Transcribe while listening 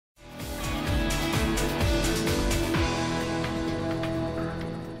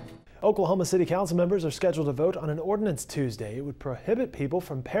Oklahoma City Council members are scheduled to vote on an ordinance Tuesday. It would prohibit people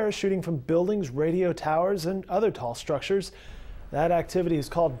from parachuting from buildings, radio towers, and other tall structures. That activity is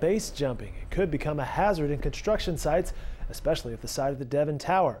called base jumping. It could become a hazard in construction sites, especially at the site of the Devon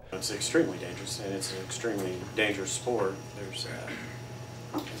Tower. It's extremely dangerous, and it's an extremely dangerous sport. There's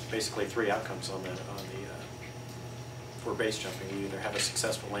basically three outcomes on for base jumping. You either have a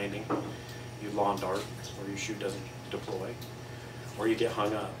successful landing, you lawn dart, or your chute doesn't deploy, or you get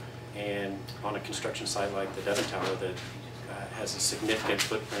hung up. And on a construction site like the Devon Tower that has a significant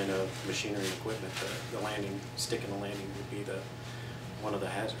footprint of machinery and equipment, the stick in the landing would be one of the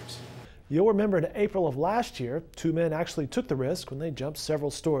hazards. You'll remember in April of last year, two men actually took the risk when they jumped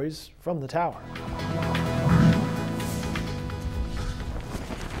several stories from the tower.